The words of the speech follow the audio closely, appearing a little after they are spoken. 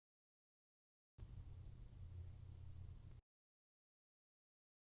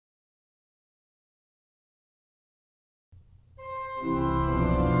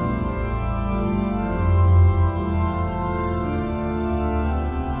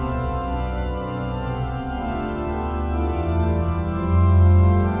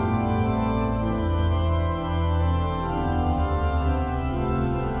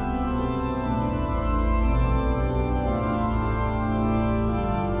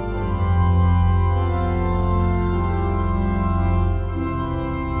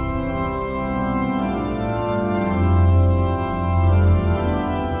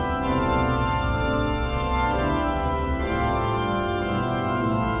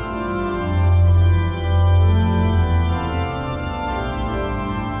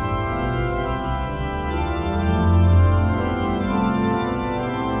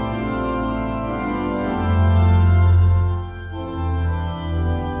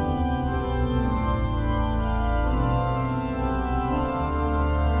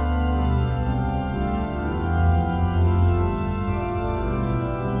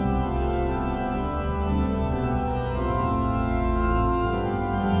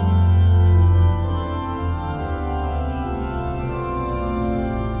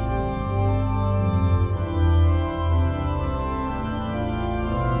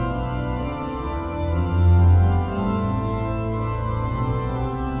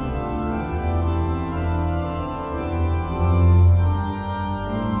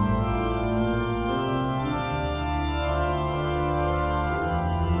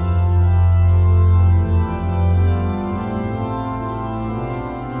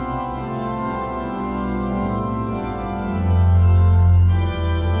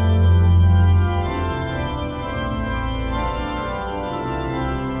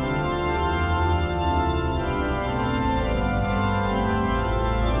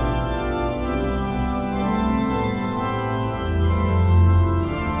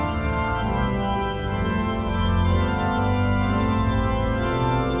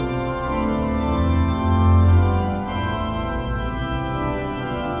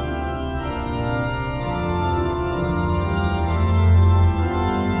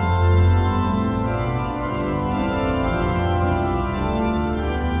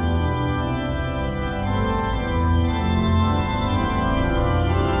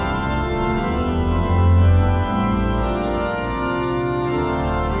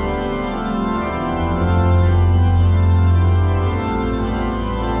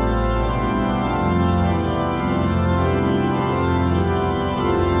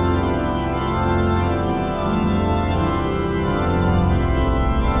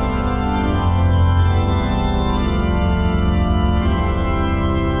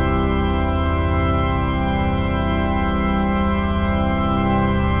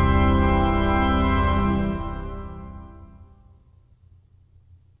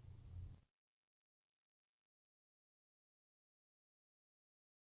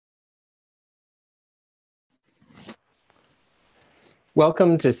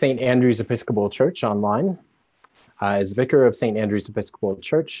Welcome to St. Andrew's Episcopal Church online. As Vicar of St. Andrew's Episcopal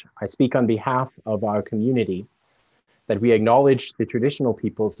Church, I speak on behalf of our community that we acknowledge the traditional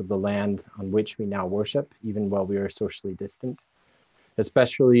peoples of the land on which we now worship, even while we are socially distant,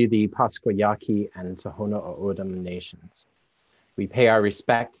 especially the Pascua Yaqui and Tohono O'odham nations. We pay our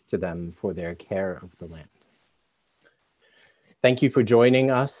respect to them for their care of the land. Thank you for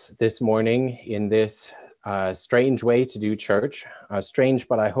joining us this morning in this strange way to do church. Strange,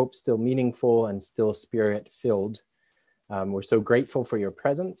 but I hope still meaningful and still spirit-filled. We're so grateful for your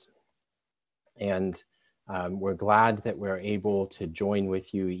presence, and we're glad that we're able to join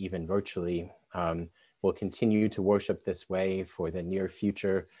with you even virtually. We'll continue to worship this way for the near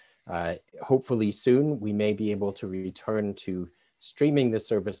future. Hopefully soon, we may be able to return to streaming the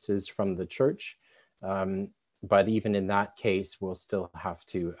services from the church. But even in that case, we'll still have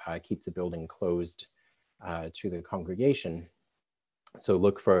to keep the building closed to the congregation. So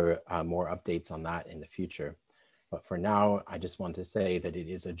look for more updates on that in the future. But for now, I just want to say that it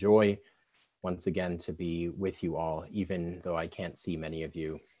is a joy once again to be with you all, even though I can't see many of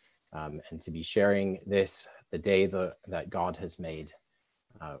you, and to be sharing this, the day that God has made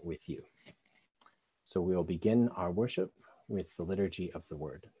with you. So we'll begin our worship with the Liturgy of the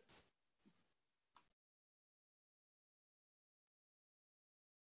Word.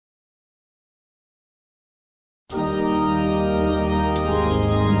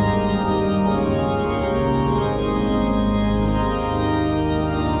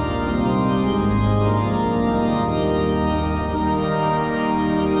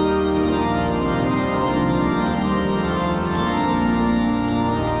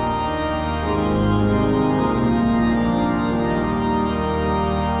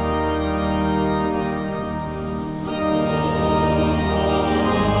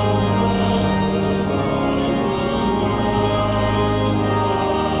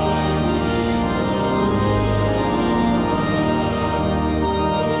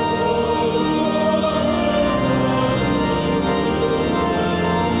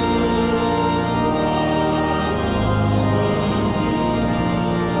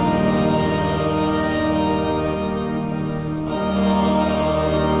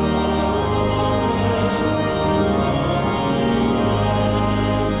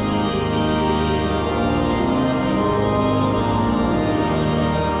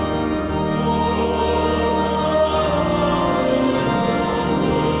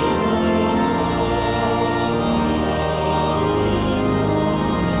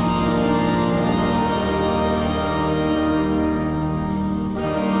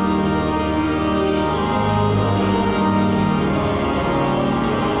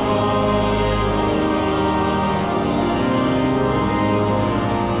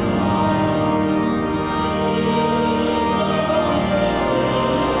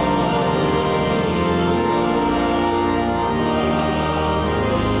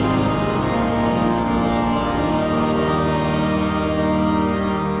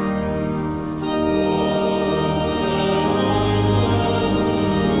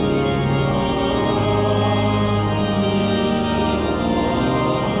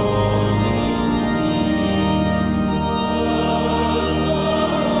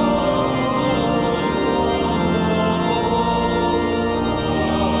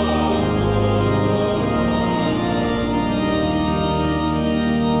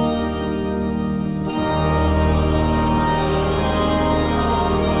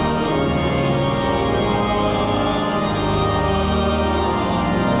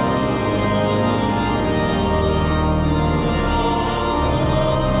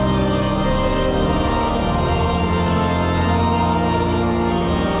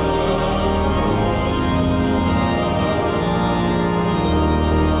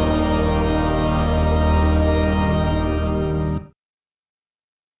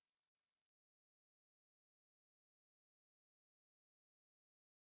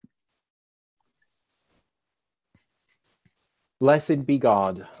 Blessed be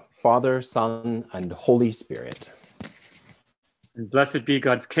God, Father, Son, and Holy Spirit. And blessed be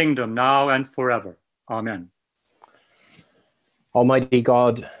God's kingdom now and forever. Amen. Almighty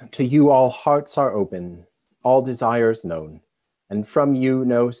God, to you all hearts are open, all desires known, and from you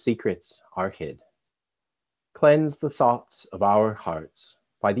no secrets are hid. Cleanse the thoughts of our hearts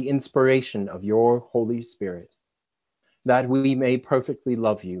by the inspiration of your Holy Spirit, that we may perfectly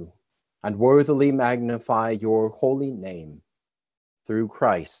love you and worthily magnify your holy name, through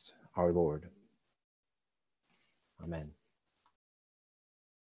Christ our Lord. Amen.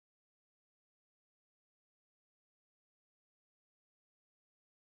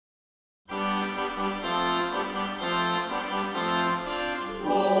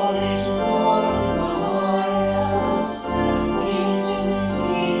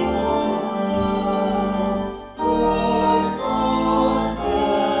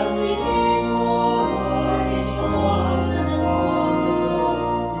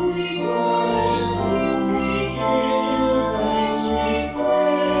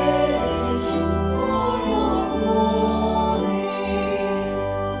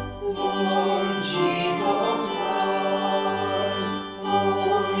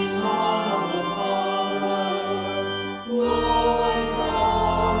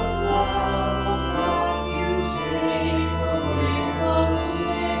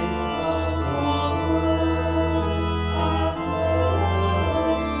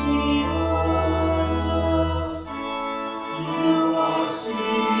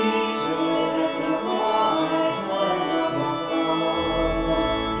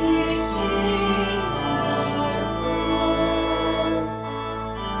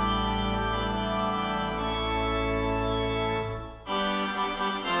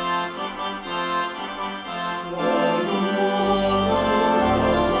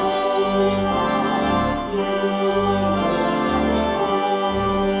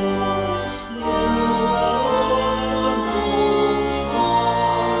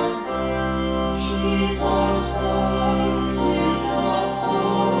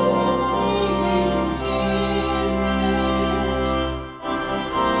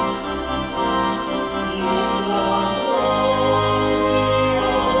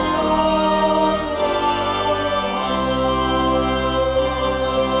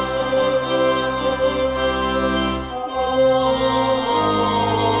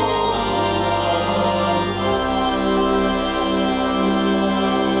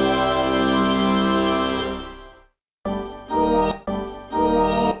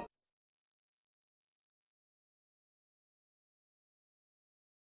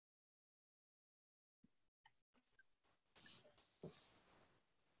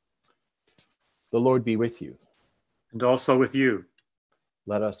 The Lord be with you. And also with you.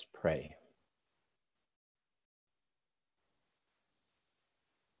 Let us pray.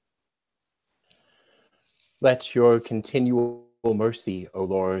 Let your continual mercy, O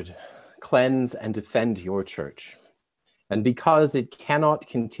Lord, cleanse and defend your church. And because it cannot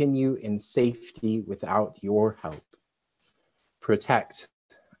continue in safety without your help, protect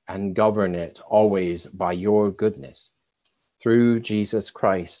and govern it always by your goodness, through Jesus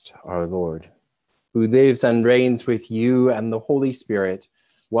Christ our Lord, who lives and reigns with you and the Holy Spirit,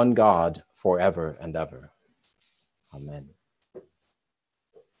 one God, forever and ever. Amen.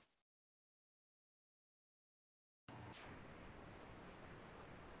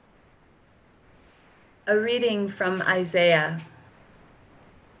 A reading from Isaiah.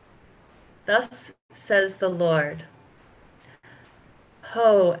 Thus says the Lord,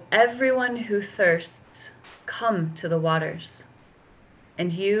 Ho, everyone who thirsts, come to the waters.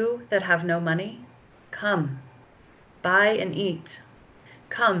 And you that have no money, come, buy and eat.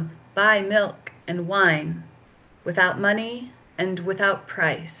 Come, buy milk and wine, without money and without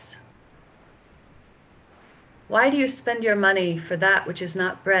price. Why do you spend your money for that which is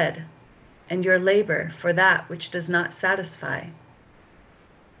not bread, and your labor for that which does not satisfy?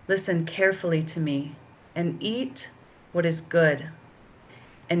 Listen carefully to me, and eat what is good,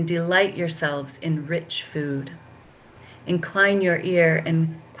 and delight yourselves in rich food. Incline your ear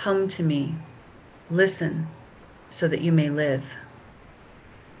and come to me. Listen, so that you may live.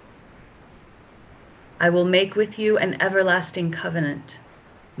 I will make with you an everlasting covenant,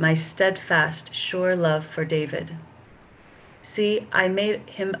 my steadfast, sure love for David. See, I made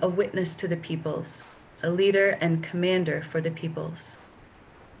him a witness to the peoples, a leader and commander for the peoples.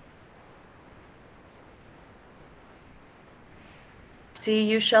 See,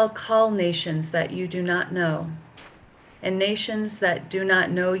 you shall call nations that you do not know, and nations that do not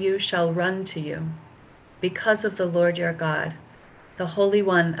know you shall run to you, because of the Lord your God, the Holy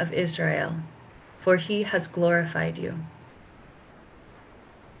One of Israel, for he has glorified you.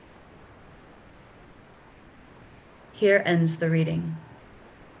 Here ends the reading.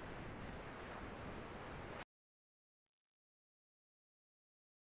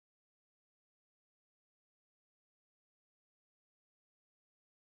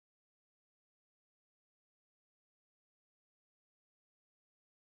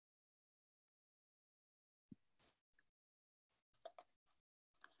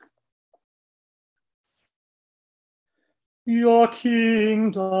 Your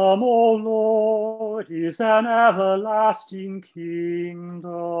kingdom, O Lord, is an everlasting kingdom.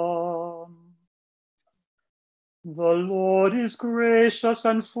 The Lord is gracious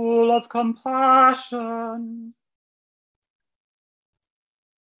and full of compassion,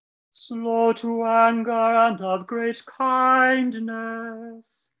 slow to anger and of great kindness.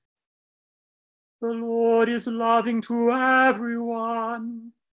 The Lord is loving to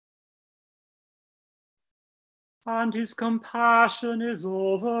everyone, and his compassion is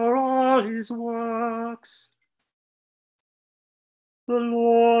over all his works. The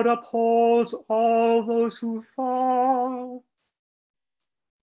Lord upholds all those who fall.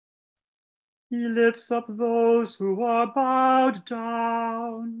 He lifts up those who are bowed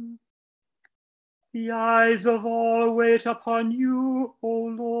down. The eyes of all wait upon you, O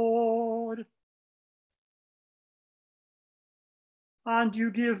Lord, and you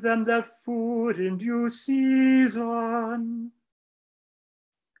give them their food in due season.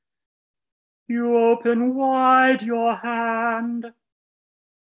 You open wide your hand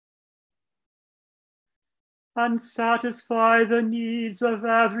and satisfy the needs of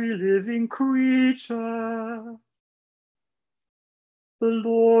every living creature. The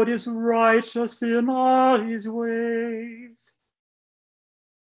Lord is righteous in all his ways,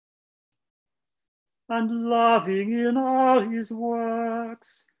 and loving in all his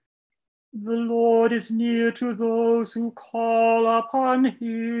works. The Lord is near to those who call upon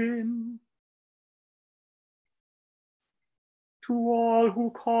him, to all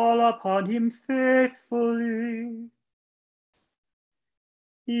who call upon him faithfully.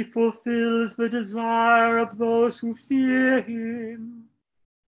 He fulfills the desire of those who fear him.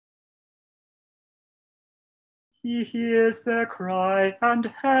 He hears their cry and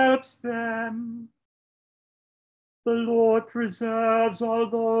helps them. The Lord preserves all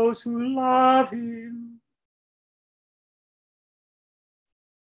those who love him,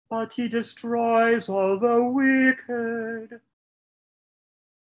 but he destroys all the wicked.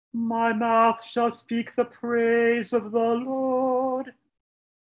 My mouth shall speak the praise of the Lord.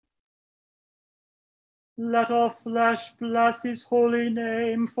 Let all flesh bless his holy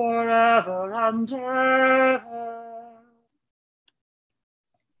name forever and ever.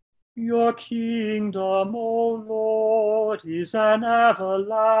 Your kingdom, O Lord, is an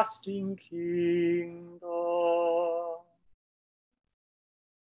everlasting kingdom.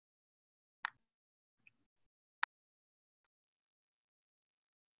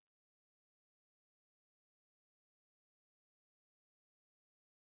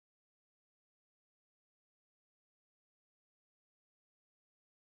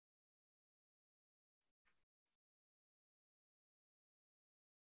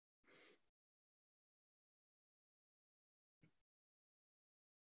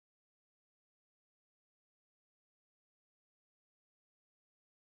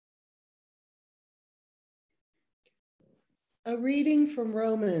 A reading from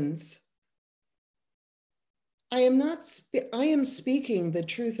Romans. I am speaking the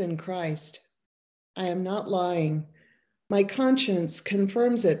truth in Christ. I am not lying. My conscience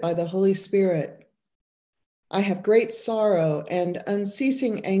confirms it by the Holy Spirit. I have great sorrow and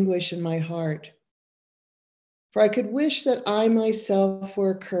unceasing anguish in my heart. For I could wish that I myself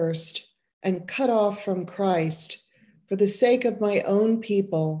were accursed and cut off from Christ for the sake of my own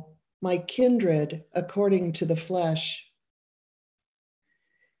people, my kindred according to the flesh.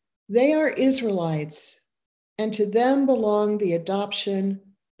 They are Israelites, and to them belong the adoption,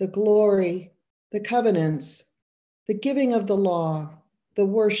 the glory, the covenants, the giving of the law, the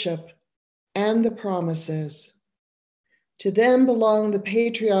worship, and the promises. To them belong the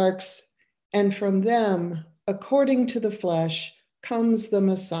patriarchs, and from them, according to the flesh, comes the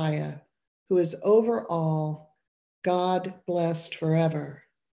Messiah, who is over all, God blessed forever.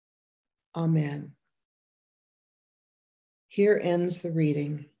 Amen. Here ends the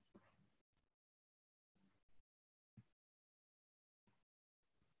reading.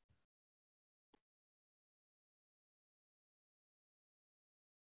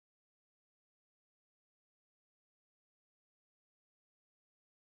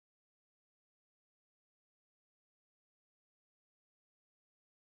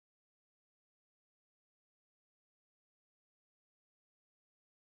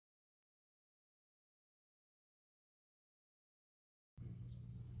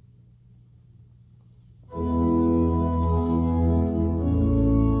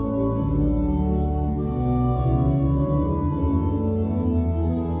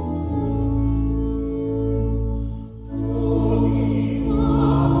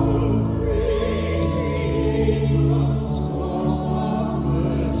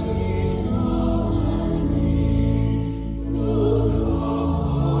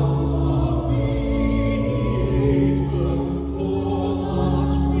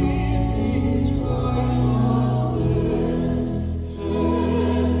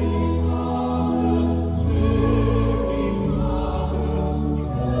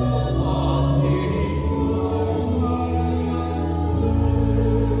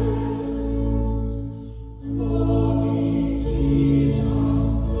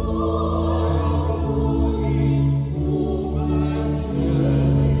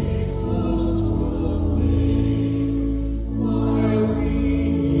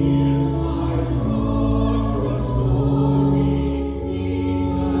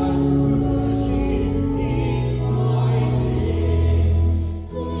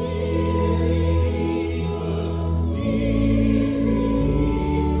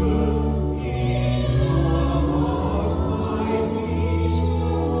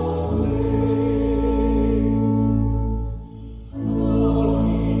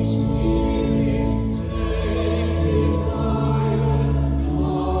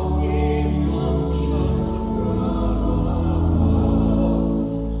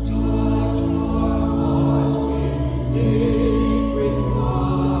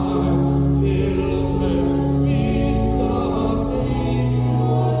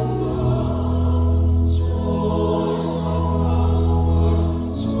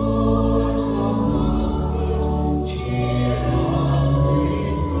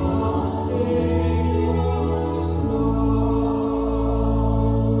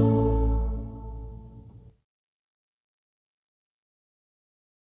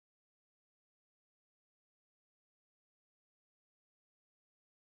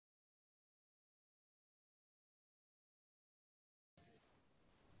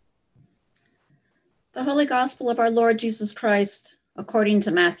 The Holy Gospel of our Lord Jesus Christ, according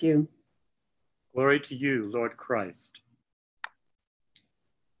to Matthew. Glory to you, Lord Christ.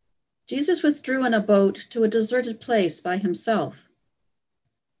 Jesus withdrew in a boat to a deserted place by himself.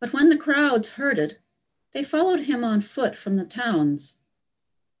 But when the crowds heard it, they followed him on foot from the towns.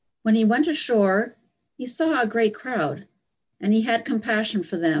 When he went ashore, he saw a great crowd, and he had compassion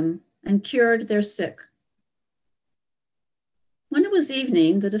for them and cured their sick. When it was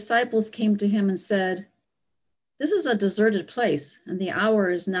evening, the disciples came to him and said, "This is a deserted place, and the hour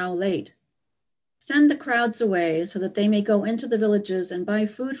is now late. Send the crowds away so that they may go into the villages and buy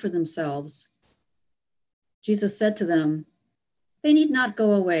food for themselves." Jesus said to them, "They need not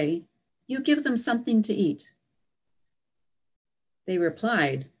go away. You give them something to eat." They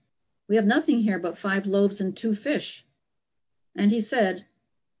replied, "We have nothing here but 5 loaves and 2 fish." And he said,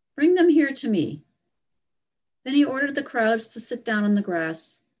 "Bring them here to me." Then he ordered the crowds to sit down on the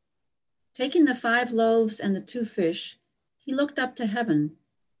grass. Taking the 5 loaves and the 2 fish, he looked up to heaven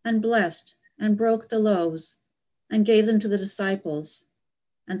and blessed and broke the loaves and gave them to the disciples,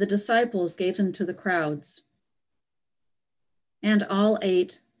 and the disciples gave them to the crowds. And all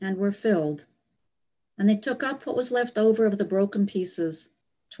ate and were filled, and they took up what was left over of the broken pieces,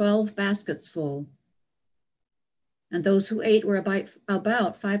 12 baskets full. And those who ate were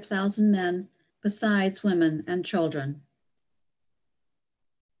about 5,000 men, besides women and children.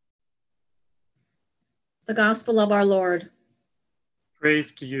 The Gospel of our Lord.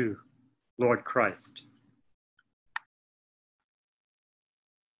 Praise to you, Lord Christ.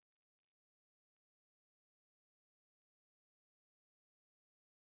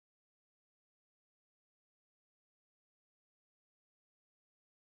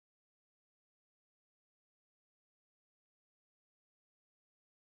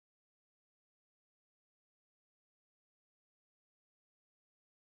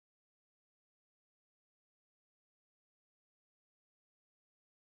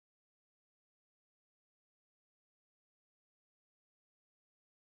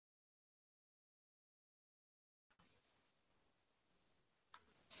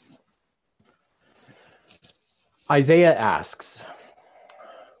 Isaiah asks,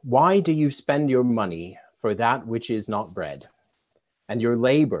 "Why do you spend your money for that which is not bread, and your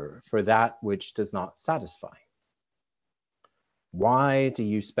labor for that which does not satisfy?" Why do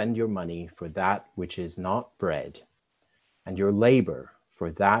you spend your money for that which is not bread, and your labor for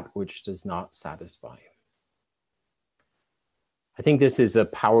that which does not satisfy? I think this is a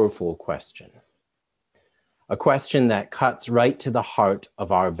powerful question, a question that cuts right to the heart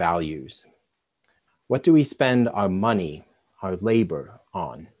of our values. What do we spend our money, our labor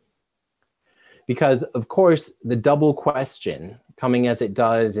on? Because, of course, the double question, coming as it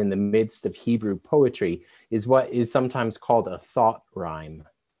does in the midst of Hebrew poetry, is what is sometimes called a thought rhyme.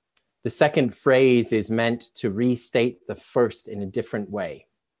 The second phrase is meant to restate the first in a different way,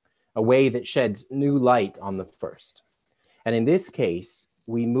 a way that sheds new light on the first. And in this case,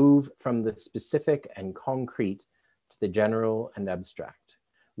 we move from the specific and concrete to the general and abstract.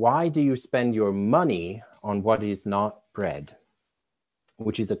 Why do you spend your money on what is not bread?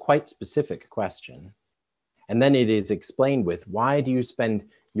 Which is a quite specific question. And then it is explained with, why do you spend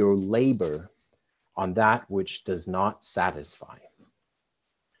your labor on that which does not satisfy?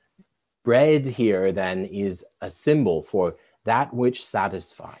 Bread here then is a symbol for that which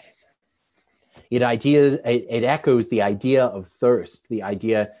satisfies. It echoes the idea of thirst, the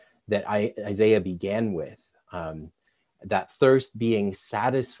idea that Isaiah began with. That thirst being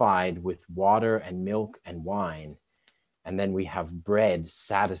satisfied with water and milk and wine, and then we have bread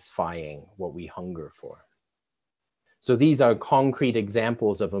satisfying what we hunger for. So these are concrete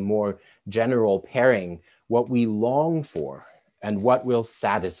examples of a more general pairing, what we long for and what will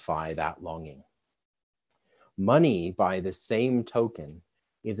satisfy that longing. Money, by the same token,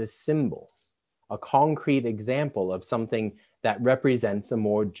 is a symbol, a concrete example of something that represents a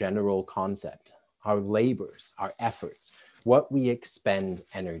more general concept. Our labors, our efforts, what we expend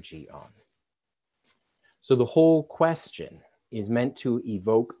energy on. So the whole question is meant to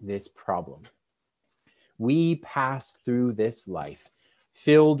evoke this problem. We pass through this life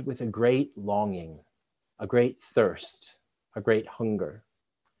filled with a great longing, a great thirst, a great hunger.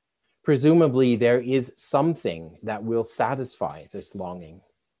 Presumably there is something that will satisfy this longing.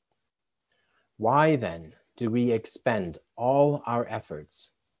 Why then do we expend all our efforts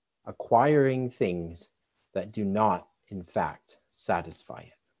acquiring things that do not, in fact, satisfy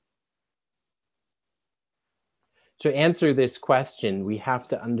it? To answer this question, we have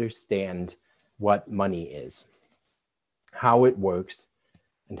to understand what money is, how it works,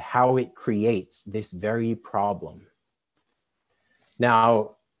 and how it creates this very problem.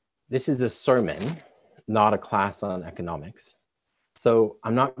 Now, this is a sermon, not a class on economics, so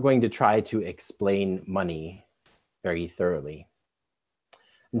I'm not going to try to explain money very thoroughly.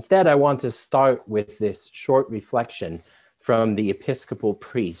 Instead, I want to start with this short reflection from the Episcopal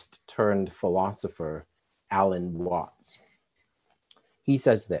priest turned philosopher, Alan Watts. He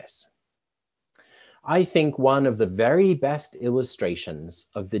says this: "I think one of the very best illustrations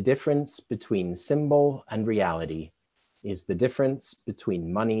of the difference between symbol and reality is the difference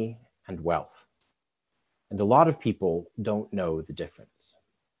between money and wealth. And a lot of people don't know the difference.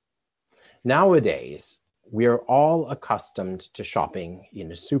 Nowadays, we are all accustomed to shopping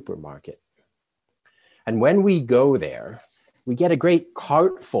in a supermarket. And when we go there, we get a great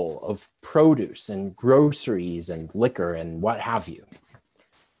cart full of produce and groceries and liquor and what have you.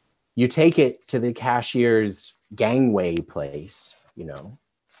 You take it to the cashier's gangway place,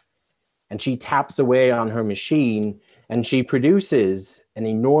 and she taps away on her machine and she produces an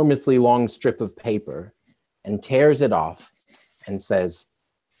enormously long strip of paper and tears it off and says,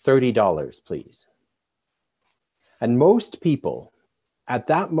 $30, please. And most people at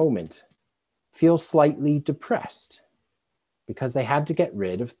that moment feel slightly depressed because they had to get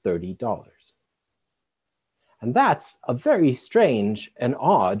rid of $30. And that's a very strange and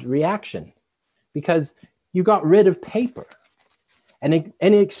odd reaction because you got rid of paper. And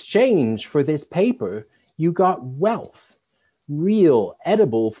in exchange for this paper, you got wealth, real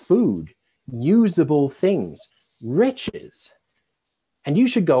edible food, usable things, riches. And you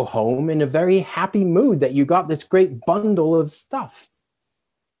should go home in a very happy mood that you got this great bundle of stuff.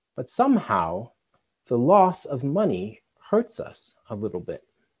 But somehow, the loss of money hurts us a little bit.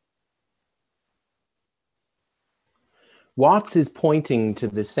 Watts is pointing to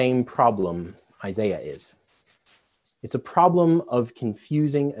the same problem Isaiah is. It's a problem of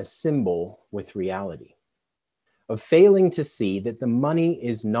confusing a symbol with reality, of failing to see that the money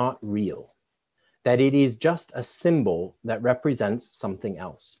is not real, that it is just a symbol that represents something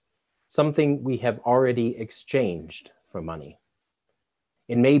else, something we have already exchanged for money.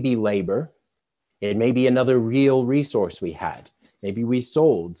 It may be labor. It may be another real resource we had. Maybe we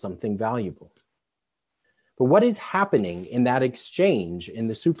sold something valuable. But what is happening in that exchange in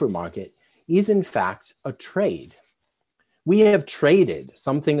the supermarket is in fact a trade. We have traded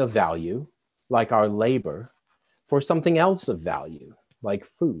something of value, like our labor, for something else of value, like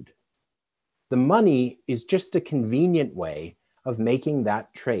food. The money is just a convenient way of making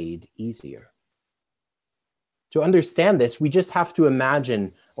that trade easier. To understand this, we just have to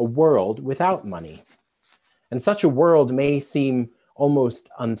imagine a world without money. And such a world may seem almost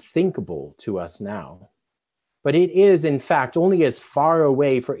unthinkable to us now. But it is, in fact, only as far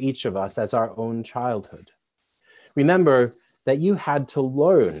away for each of us as our own childhood. Remember that you had to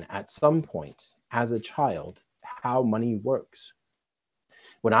learn at some point as a child how money works.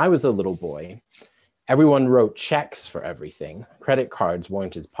 When I was a little boy, everyone wrote checks for everything. Credit cards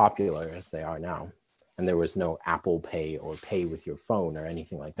weren't as popular as they are now. And there was no Apple Pay or pay with your phone or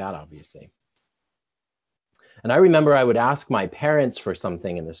anything like that, obviously. And I remember I would ask my parents for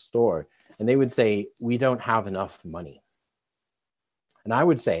something in the store, and they would say, "We don't have enough money." And I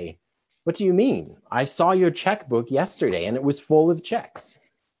would say, "What do you mean? I saw your checkbook yesterday and it was full of checks.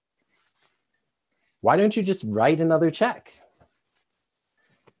 Why don't you just write another check?"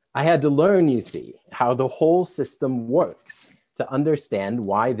 I had to learn, you see, how the whole system works to understand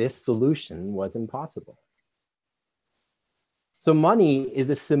why this solution was impossible. So money is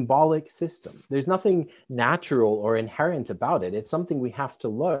a symbolic system. There's nothing natural or inherent about it. It's something we have to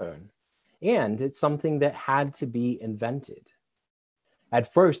learn. And it's something that had to be invented.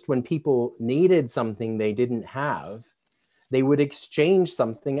 At first, when people needed something they didn't have, they would exchange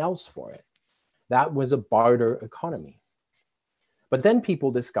something else for it. That was a barter economy. But then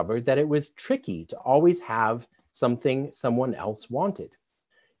people discovered that it was tricky to always have something someone else wanted.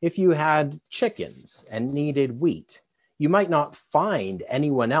 If you had chickens and needed wheat, you might not find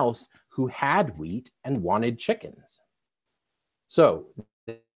anyone else who had wheat and wanted chickens. So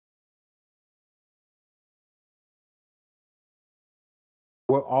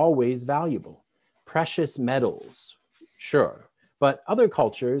were always valuable. Precious metals, sure, but other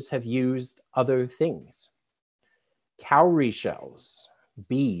cultures have used other things. Cowrie shells,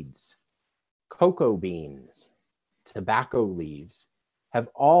 beads, cocoa beans, tobacco leaves have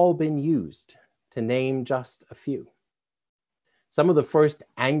all been used, to name just a few. Some of the first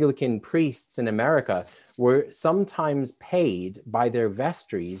Anglican priests in America were sometimes paid by their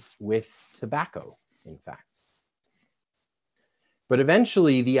vestries with tobacco, in fact. But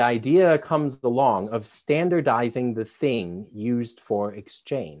eventually the idea comes along of standardizing the thing used for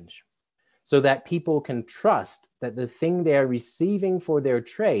exchange so that people can trust that the thing they are receiving for their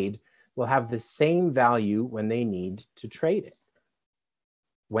trade will have the same value when they need to trade it,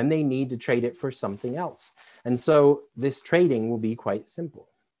 when they need to trade it for something else. And so this trading will be quite simple.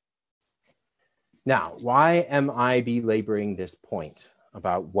 Now, why am I belaboring this point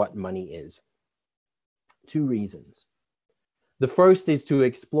about what money is? Two reasons. The first is to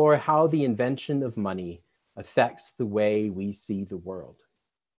explore how the invention of money affects the way we see the world.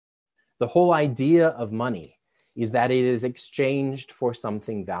 The whole idea of money is that it is exchanged for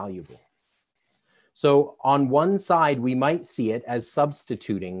something valuable. So on one side, we might see it as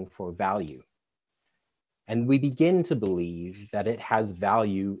substituting for value. And we begin to believe that it has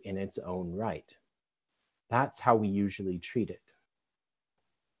value in its own right. That's how we usually treat it.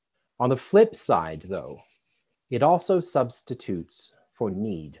 On the flip side, though, it also substitutes for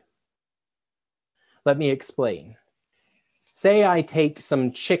need. Let me explain. Say I take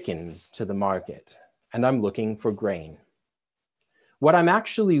some chickens to the market and I'm looking for grain. What I'm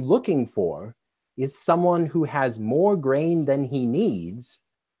actually looking for is someone who has more grain than he needs,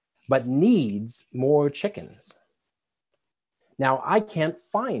 but needs more chickens. Now, I can't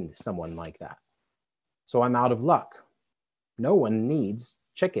find someone like that, so I'm out of luck. No one needs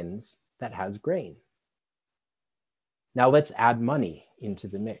chickens that has grain. Now let's add money into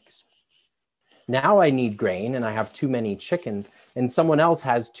the mix. Now I need grain and I have too many chickens, and someone else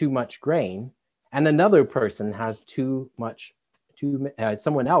has too much grain, and another person has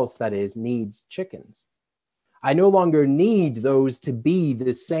someone else, that is, needs chickens. I no longer need those to be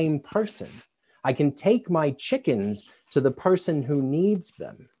the same person. I can take my chickens to the person who needs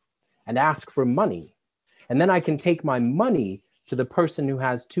them and ask for money. And then I can take my money to the person who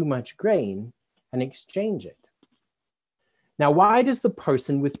has too much grain and exchange it. Now, why does the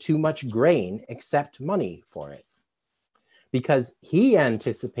person with too much grain accept money for it? Because he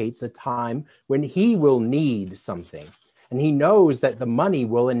anticipates a time when he will need something, and he knows that the money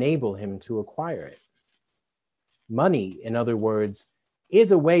will enable him to acquire it. Money, in other words,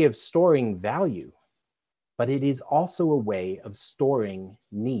 is a way of storing value, but it is also a way of storing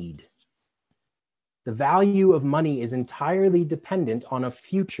need. The value of money is entirely dependent on a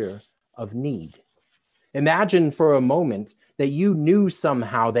future of need. Imagine for a moment that you knew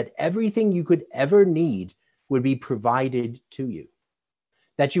somehow that everything you could ever need would be provided to you,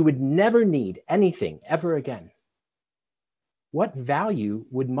 that you would never need anything ever again. What value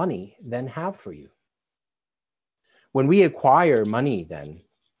would money then have for you? When we acquire money, then,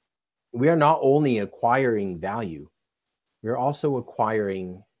 we are not only acquiring value, we're also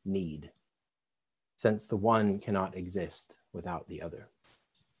acquiring need, since the one cannot exist without the other.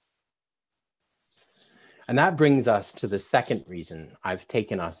 And that brings us to the second reason I've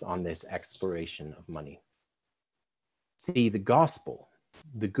taken us on this exploration of money. See, the gospel,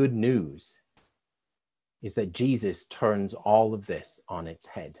 the good news, is that Jesus turns all of this on its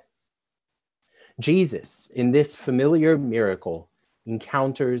head. Jesus, in this familiar miracle,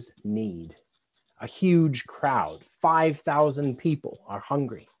 encounters need. A huge crowd, 5,000 people, are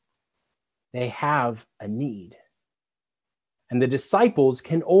hungry. They have a need. And the disciples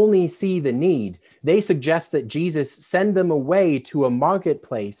can only see the need. They suggest that Jesus send them away to a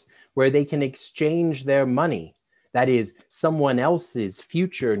marketplace where they can exchange their money, that is, someone else's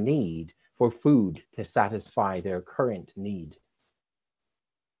future need, for food to satisfy their current need.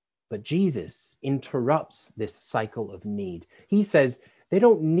 But Jesus interrupts this cycle of need. He says they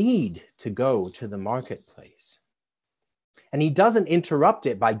don't need to go to the marketplace. And he doesn't interrupt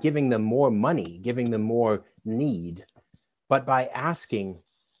it by giving them more money, giving them more need, but by asking,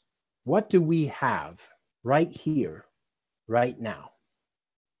 what do we have right here, right now?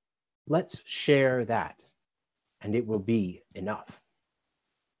 Let's share that, and it will be enough.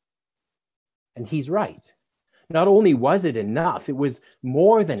 And he's right. Not only was it enough, it was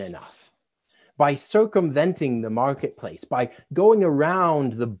more than enough. By circumventing the marketplace, by going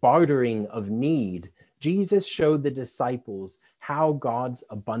around the bartering of need, Jesus showed the disciples how God's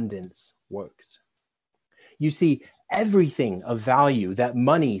abundance works. You see, everything of value that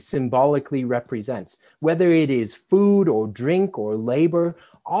money symbolically represents, whether it is food or drink or labor,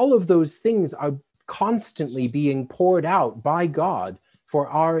 all of those things are constantly being poured out by God for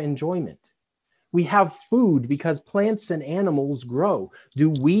our enjoyment. We have food because plants and animals grow. Do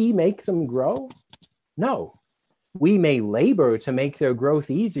we make them grow? No. We may labor to make their growth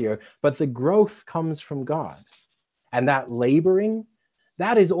easier, but the growth comes from God. And that laboring,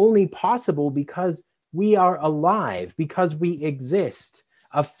 that is only possible because we are alive, because we exist,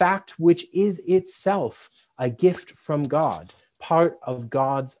 a fact which is itself a gift from God, part of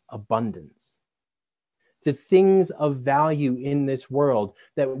God's abundance. The things of value in this world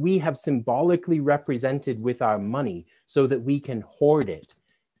that we have symbolically represented with our money so that we can hoard it,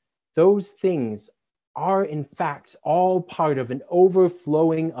 those things are in fact all part of an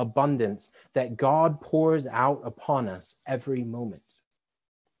overflowing abundance that God pours out upon us every moment.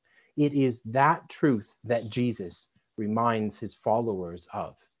 It is that truth that Jesus reminds his followers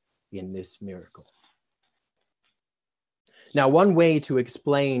of in this miracle. Now, one way to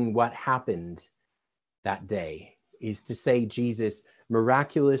explain what happened that day is to say Jesus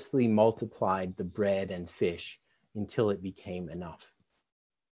miraculously multiplied the bread and fish until it became enough.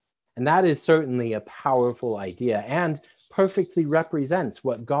 And that is certainly a powerful idea and perfectly represents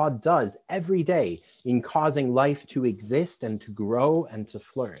what God does every day in causing life to exist and to grow and to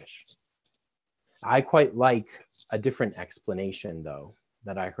flourish. I quite like a different explanation, though,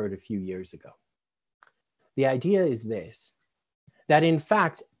 that I heard a few years ago. The idea is this, that in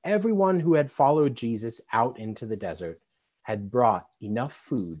fact, everyone who had followed Jesus out into the desert had brought enough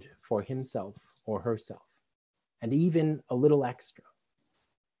food for himself or herself, and even a little extra.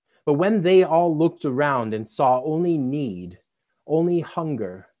 But when they all looked around and saw only need, only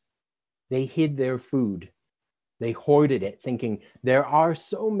hunger, they hid their food. They hoarded it, thinking, there are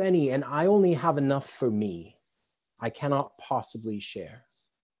so many and I only have enough for me. I cannot possibly share.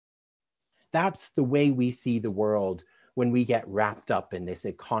 That's the way we see the world when we get wrapped up in this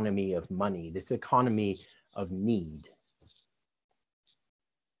economy of money, this economy of need.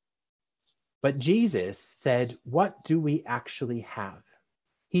 But Jesus said, what do we actually have?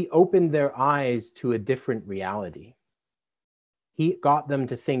 He opened their eyes to a different reality. He got them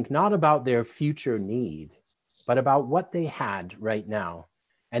to think not about their future need, but about what they had right now.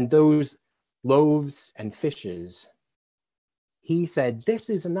 And those loaves and fishes, he said, this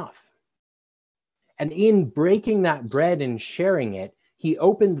is enough. And in breaking that bread and sharing it, he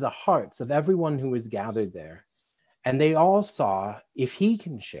opened the hearts of everyone who was gathered there. And they all saw, if he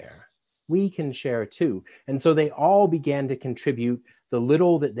can share, we can share too. And so they all began to contribute the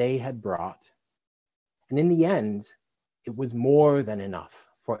little that they had brought. And in the end, it was more than enough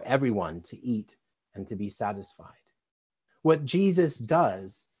for everyone to eat and to be satisfied. What Jesus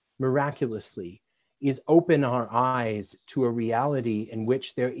does miraculously is open our eyes to a reality in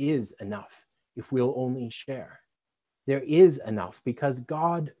which there is enough if we'll only share. There is enough because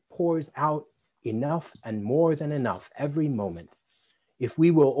God pours out enough and more than enough every moment. If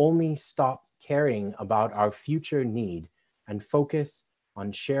we will only stop caring about our future need and focus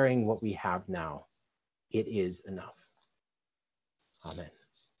on sharing what we have now, it is enough. Amen.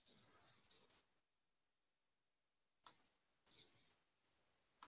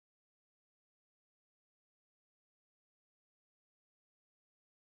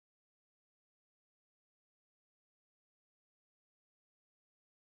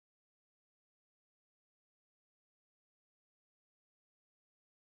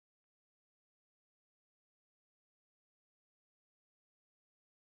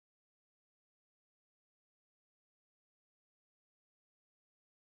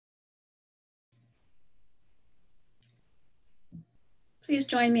 Please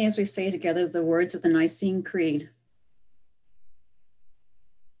join me as we say together the words of the Nicene Creed.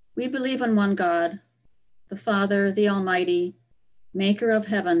 We believe in one God, the Father, the Almighty, maker of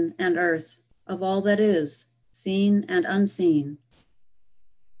heaven and earth, of all that is, seen and unseen.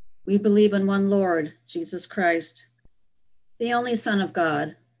 We believe in one Lord, Jesus Christ, the only Son of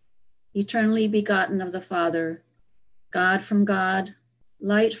God, eternally begotten of the Father, God from God,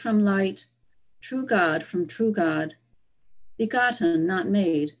 light from light, true God from true God, begotten, not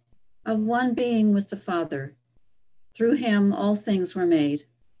made, of one being with the Father. Through him all things were made.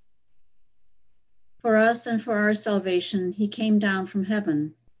 For us and for our salvation, he came down from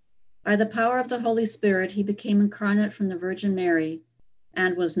heaven. By the power of the Holy Spirit, he became incarnate from the Virgin Mary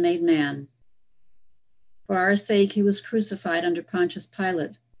and was made man. For our sake, he was crucified under Pontius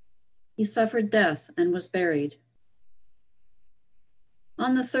Pilate. He suffered death and was buried.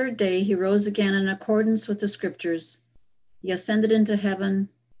 On the third day, he rose again in accordance with the scriptures. He ascended into heaven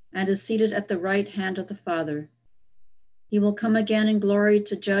and is seated at the right hand of the Father. He will come again in glory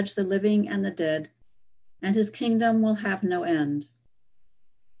to judge the living and the dead, and his kingdom will have no end.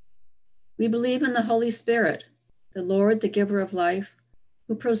 We believe in the Holy Spirit, the Lord, the giver of life,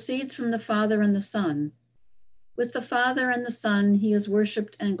 who proceeds from the Father and the Son. With the Father and the Son, he is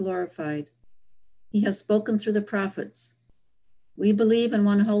worshiped and glorified. He has spoken through the prophets. We believe in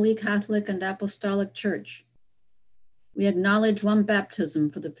one holy Catholic and Apostolic Church. We acknowledge one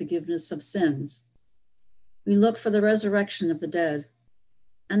baptism for the forgiveness of sins. We look for the resurrection of the dead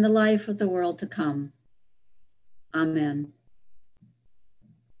and the life of the world to come. Amen.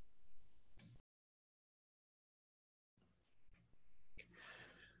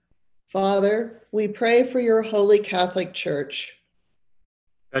 Father, we pray for your holy Catholic Church.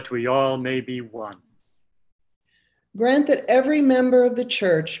 That we all may be one. Grant that every member of the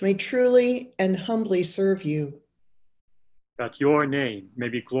church may truly and humbly serve you. That your name may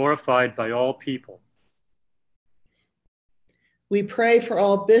be glorified by all people. We pray for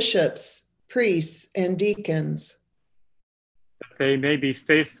all bishops, priests, and deacons. That they may be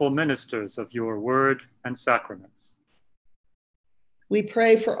faithful ministers of your word and sacraments. We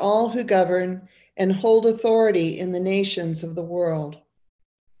pray for all who govern and hold authority in the nations of the world.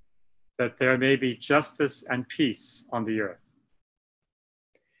 That there may be justice and peace on the earth.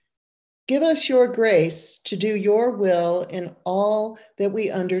 Give us your grace to do your will in all that we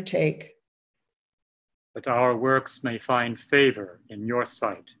undertake. That our works may find favor in your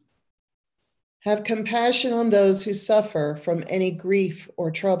sight. Have compassion on those who suffer from any grief or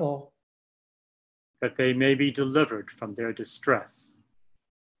trouble. That they may be delivered from their distress.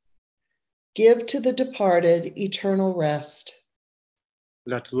 Give to the departed eternal rest.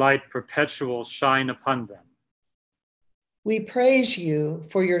 Let light perpetual shine upon them. We praise you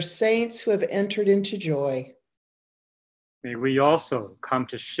for your saints who have entered into joy. May we also come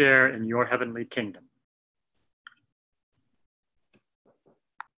to share in your heavenly kingdom.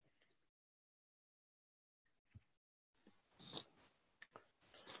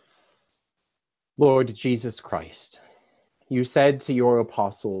 Lord Jesus Christ, you said to your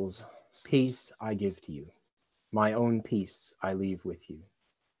apostles, "Peace I give to you, my own peace I leave with you.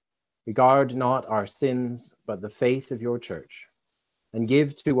 Regard not our sins, but the faith of your church, and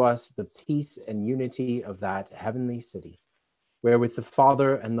give to us the peace and unity of that heavenly city, where with the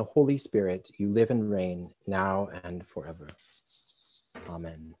Father and the Holy Spirit you live and reign now and forever.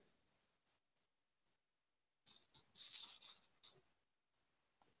 Amen."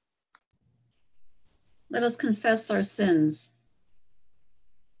 Let us confess our sins.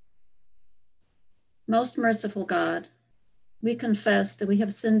 Most merciful God, we confess that we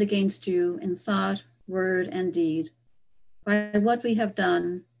have sinned against you in thought, word, and deed, by what we have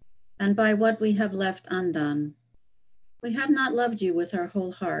done and by what we have left undone. We have not loved you with our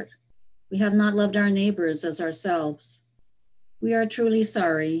whole heart. We have not loved our neighbors as ourselves. We are truly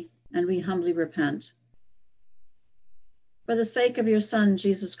sorry, and we humbly repent. For the sake of your Son,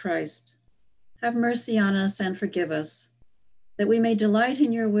 Jesus Christ, have mercy on us and forgive us, that we may delight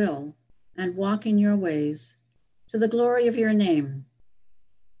in your will and walk in your ways, to the glory of your name.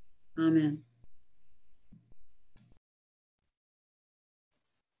 Amen.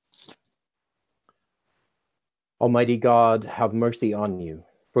 Almighty God, have mercy on you,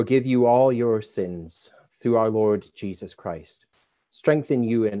 forgive you all your sins, through our Lord Jesus Christ. Strengthen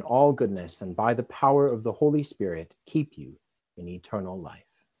you in all goodness, and by the power of the Holy Spirit, keep you in eternal life.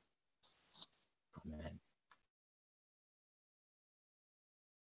 Amen.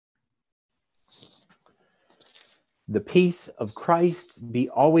 The peace of Christ be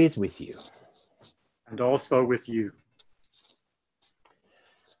always with you. And also with you.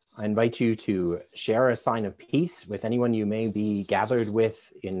 I invite you to share a sign of peace with anyone you may be gathered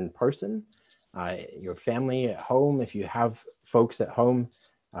with in person, your family at home, if you have folks at home,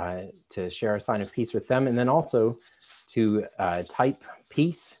 to share a sign of peace with them, and then also to type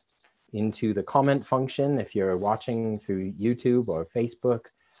peace into the comment function if you're watching through YouTube or Facebook,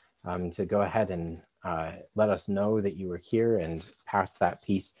 to go ahead and let us know that you were here and pass that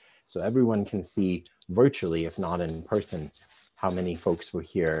peace so everyone can see virtually, if not in person, how many folks were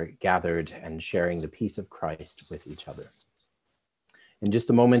here gathered and sharing the peace of Christ with each other. In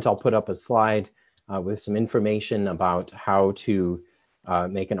just a moment, I'll put up a slide with some information about how to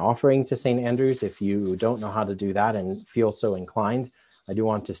make an offering to St. Andrews. If you don't know how to do that and feel so inclined, I do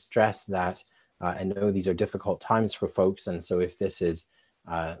want to stress that I know these are difficult times for folks, and so if this is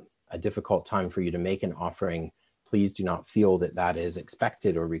a difficult time for you to make an offering, please do not feel that that is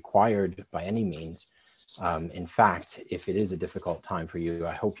expected or required by any means. In fact, if it is a difficult time for you,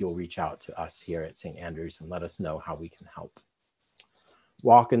 I hope you'll reach out to us here at St. Andrews and let us know how we can help.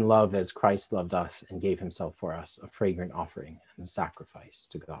 Walk in love as Christ loved us and gave himself for us, a fragrant offering and sacrifice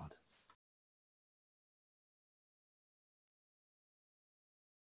to God.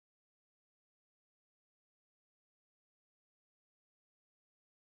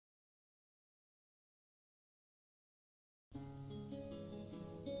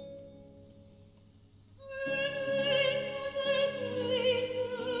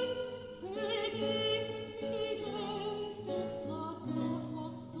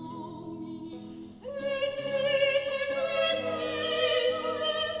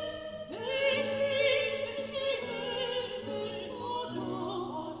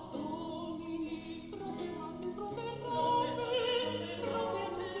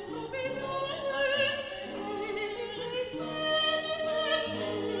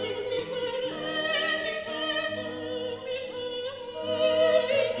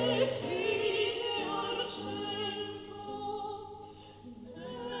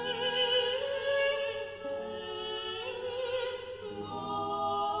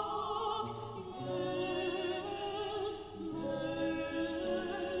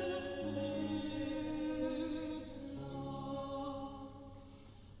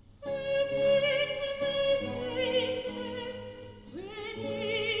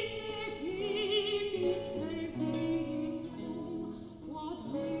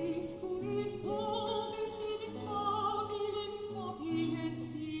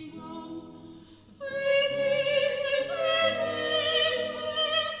 Vivite,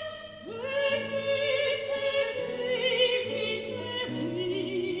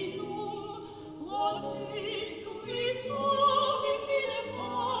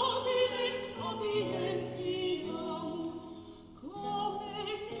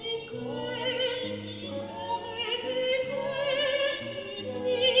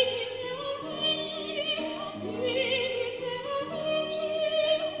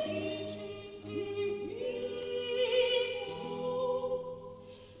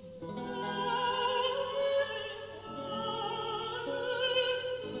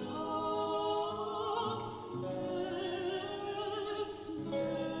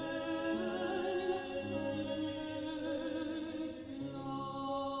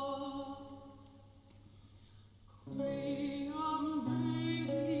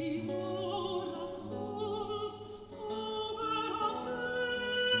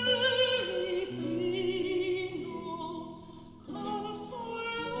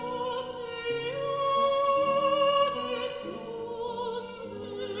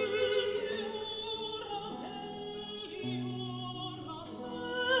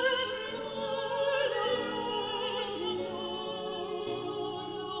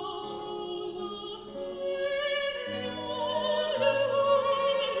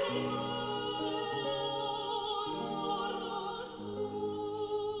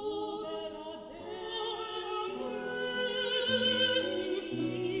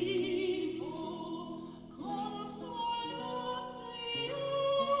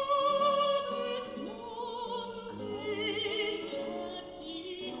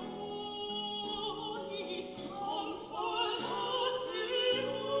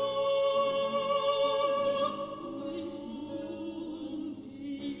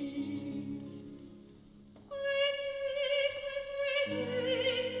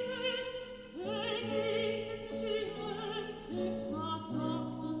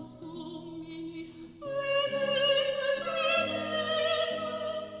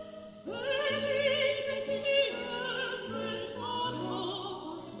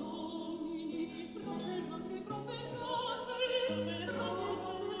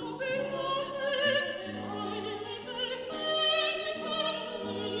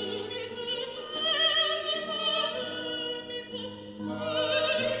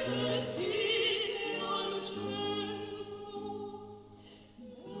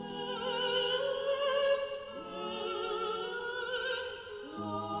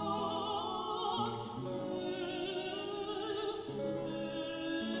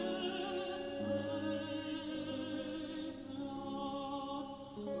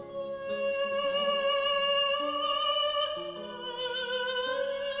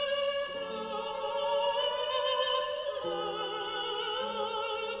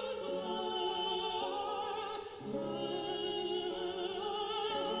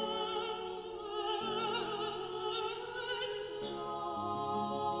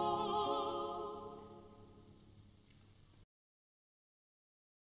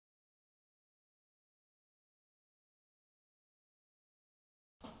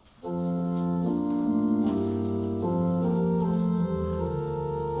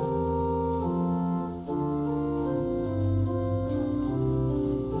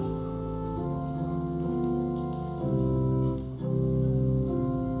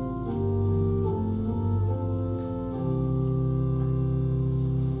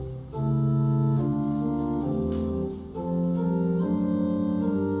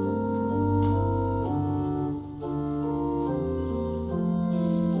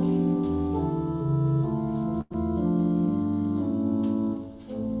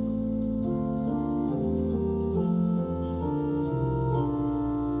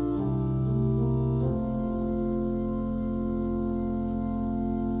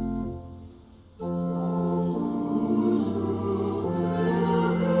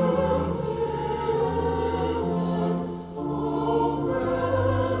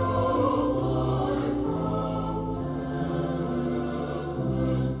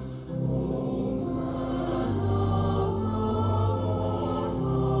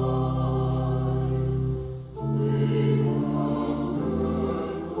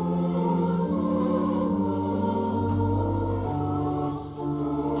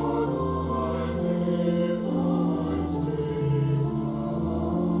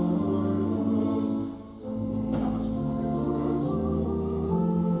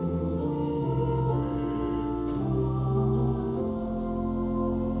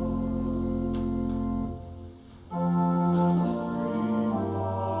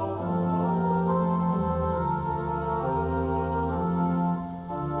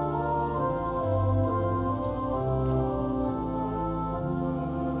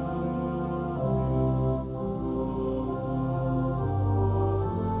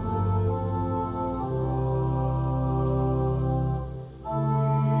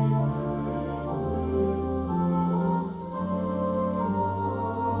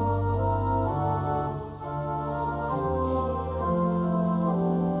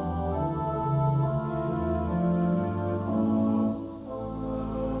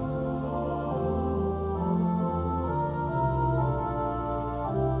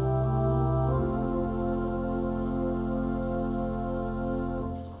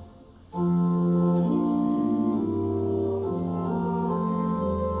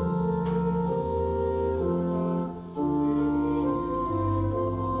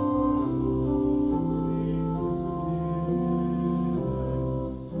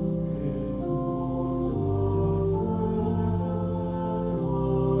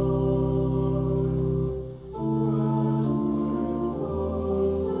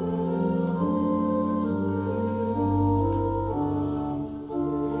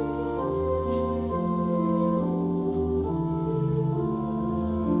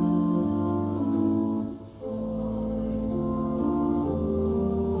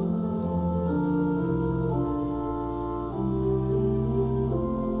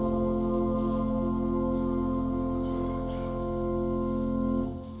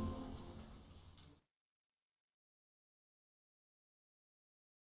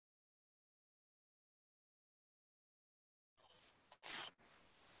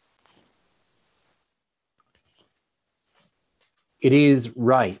 It is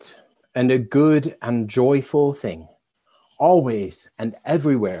right and a good and joyful thing, always and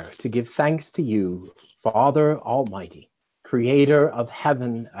everywhere to give thanks to you, Father Almighty, creator of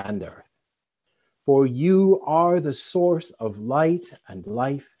heaven and earth. For you are the source of light and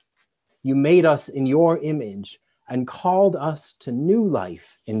life. You made us in your image and called us to new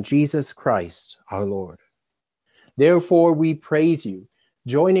life in Jesus Christ, our Lord. Therefore, we praise you,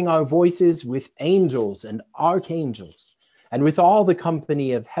 joining our voices with angels and archangels, and with all the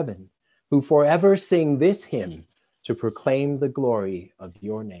company of heaven, who forever sing this hymn to proclaim the glory of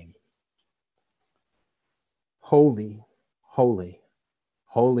your name. Holy, holy,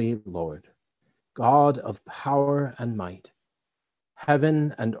 holy Lord, God of power and might,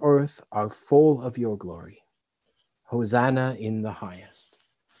 heaven and earth are full of your glory. Hosanna in the highest.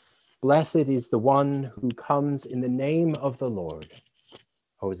 Blessed is the one who comes in the name of the Lord.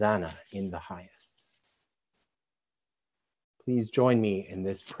 Hosanna in the highest. Please join me in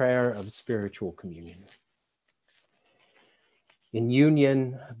this prayer of spiritual communion. In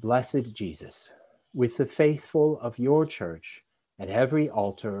union, blessed Jesus, with the faithful of your church, at every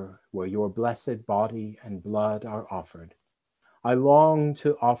altar where your blessed body and blood are offered, I long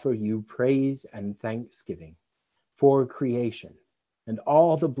to offer you praise and thanksgiving for creation and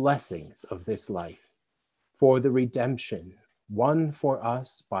all the blessings of this life, for the redemption won for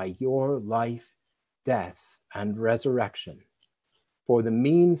us by your life, death, and resurrection, for the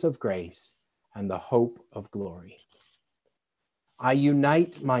means of grace and the hope of glory. I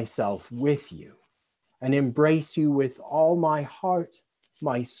unite myself with you and embrace you with all my heart,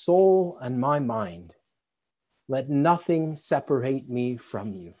 my soul, and my mind. Let nothing separate me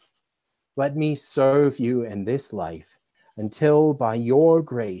from you. Let me serve you in this life until by your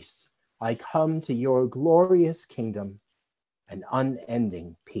grace I come to your glorious kingdom and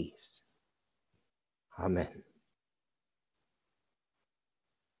unending peace. Amen.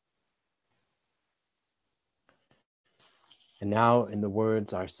 And now, in the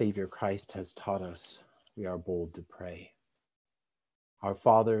words our Savior Christ has taught us, we are bold to pray. Our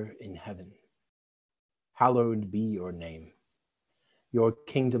Father in heaven, hallowed be your name. Your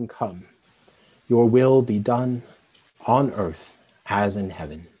kingdom come, your will be done on earth as in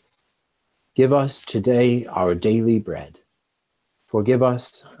heaven. Give us today our daily bread. Forgive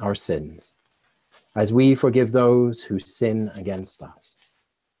us our sins, as we forgive those who sin against us.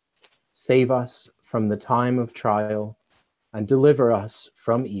 Save us from the time of trial and deliver us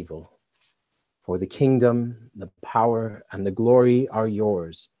from evil. For the kingdom, the power, and the glory are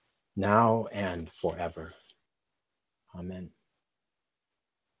yours, now and forever. Amen.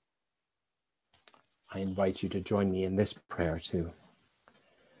 I invite you to join me in this prayer too.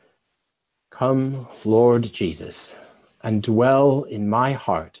 Come, Lord Jesus, and dwell in my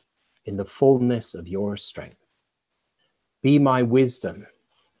heart in the fullness of your strength. Be my wisdom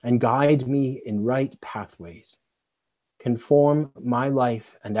and guide me in right pathways. Conform my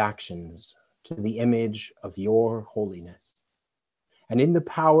life and actions to the image of your holiness. And in the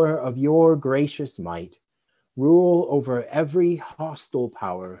power of your gracious might, rule over every hostile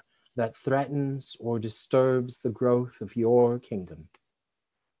power that threatens or disturbs the growth of your kingdom,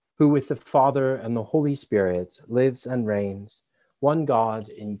 who with the Father and the Holy Spirit lives and reigns, one God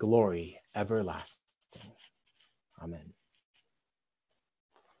in glory everlasting. Amen.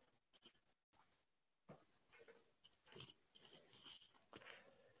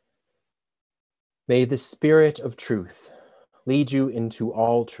 May the Spirit of truth lead you into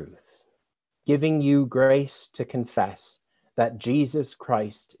all truth, giving you grace to confess that Jesus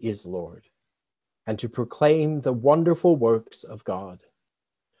Christ is Lord, and to proclaim the wonderful works of God.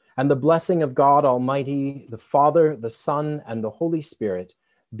 And the blessing of God Almighty, the Father, the Son, and the Holy Spirit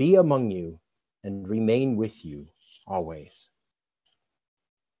be among you and remain with you always.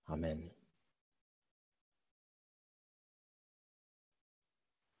 Amen.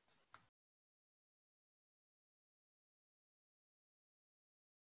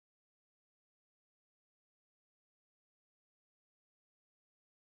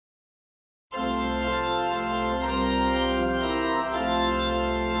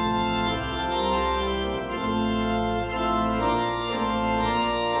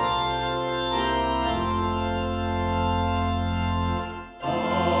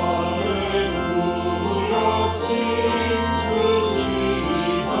 Alleluia.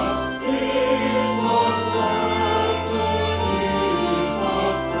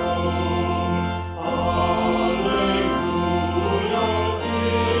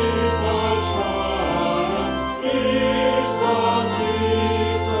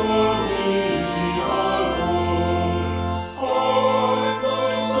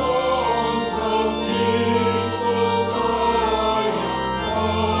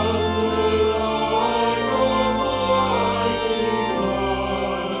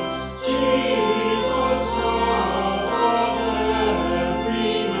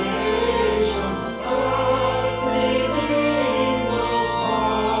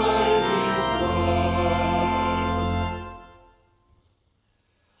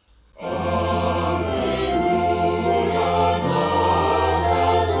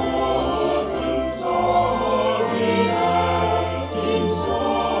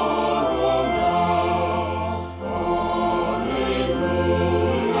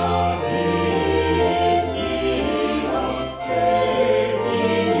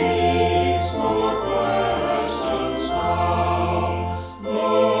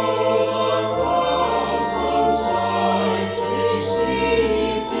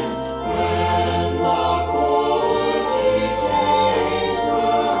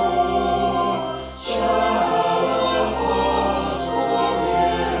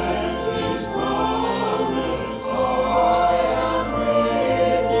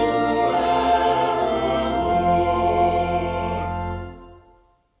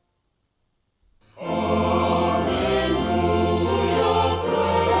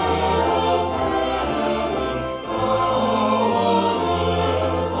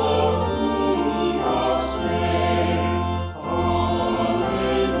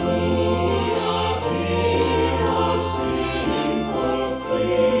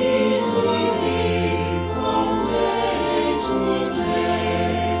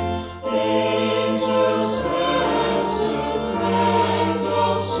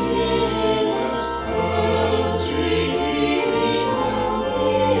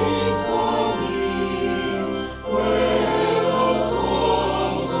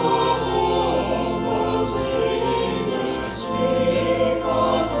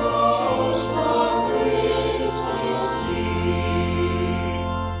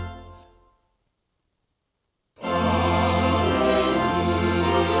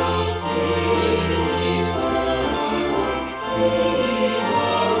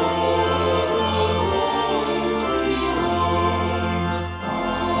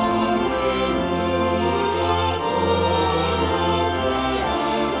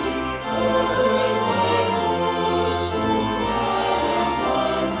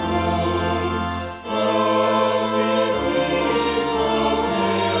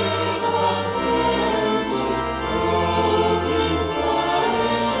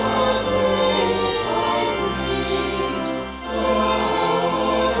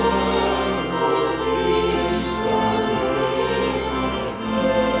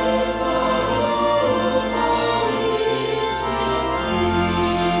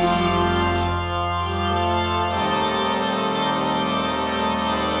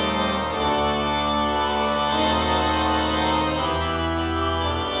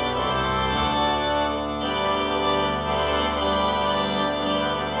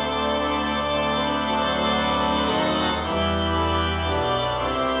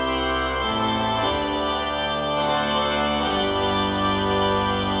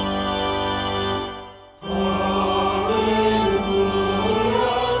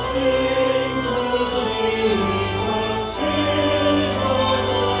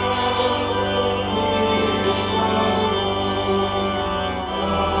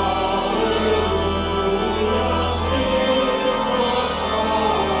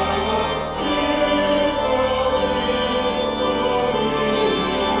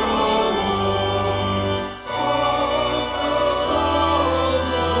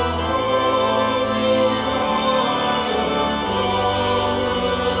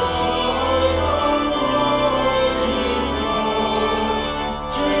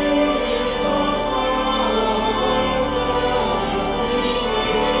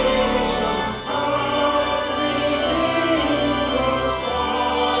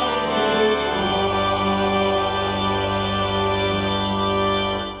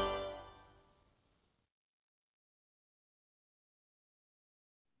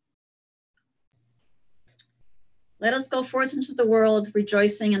 Let us go forth into the world,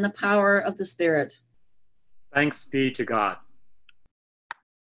 rejoicing in the power of the Spirit. Thanks be to God.